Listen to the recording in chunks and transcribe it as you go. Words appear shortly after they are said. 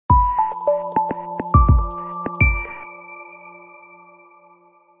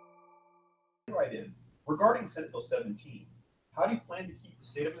Regarding Senate Bill 17, how do you plan to keep the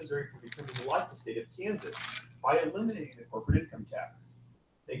state of Missouri from becoming like the state of Kansas by eliminating the corporate income tax?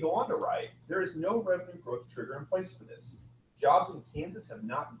 They go on to write, there is no revenue growth trigger in place for this. Jobs in Kansas have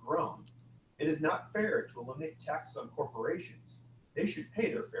not grown. It is not fair to eliminate taxes on corporations. They should pay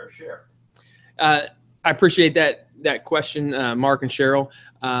their fair share. I appreciate that question, Mark and Cheryl.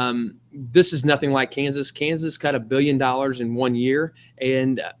 This is nothing like Kansas. Kansas cut $1 billion in 1 year,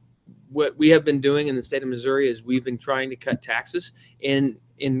 and what we have been doing in the state of Missouri is we've been trying to cut taxes in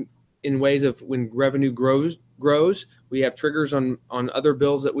ways of when revenue grows. We have triggers on other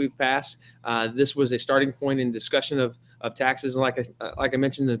bills that we've passed. This was a starting point in discussion of taxes, and like I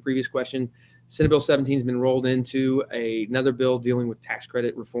mentioned in the previous question, Senate Bill 17 has been rolled into another bill dealing with tax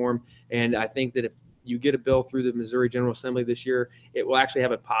credit reform, and I think that if you get a bill through the Missouri General Assembly this year, it will actually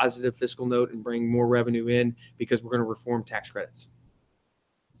have a positive fiscal note and bring more revenue in because we're going to reform tax credits.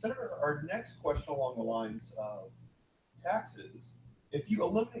 Senator, our next question along the lines of taxes, if you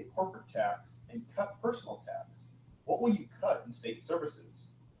eliminate corporate tax and cut personal tax, what will you cut in state services?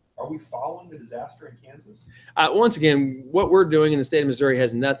 Are we following the disaster in Kansas? Once again, what we're doing in the state of Missouri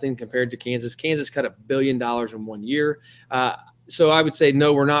has nothing compared to Kansas. Kansas cut $1 billion in 1 year. So I would say,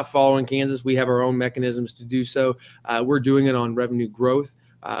 no, we're not following Kansas. We have our own mechanisms to do so. We're doing it on revenue growth.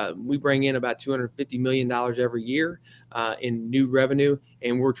 We bring in about $250 million every year in new revenue,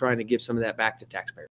 and we're trying to give some of that back to taxpayers.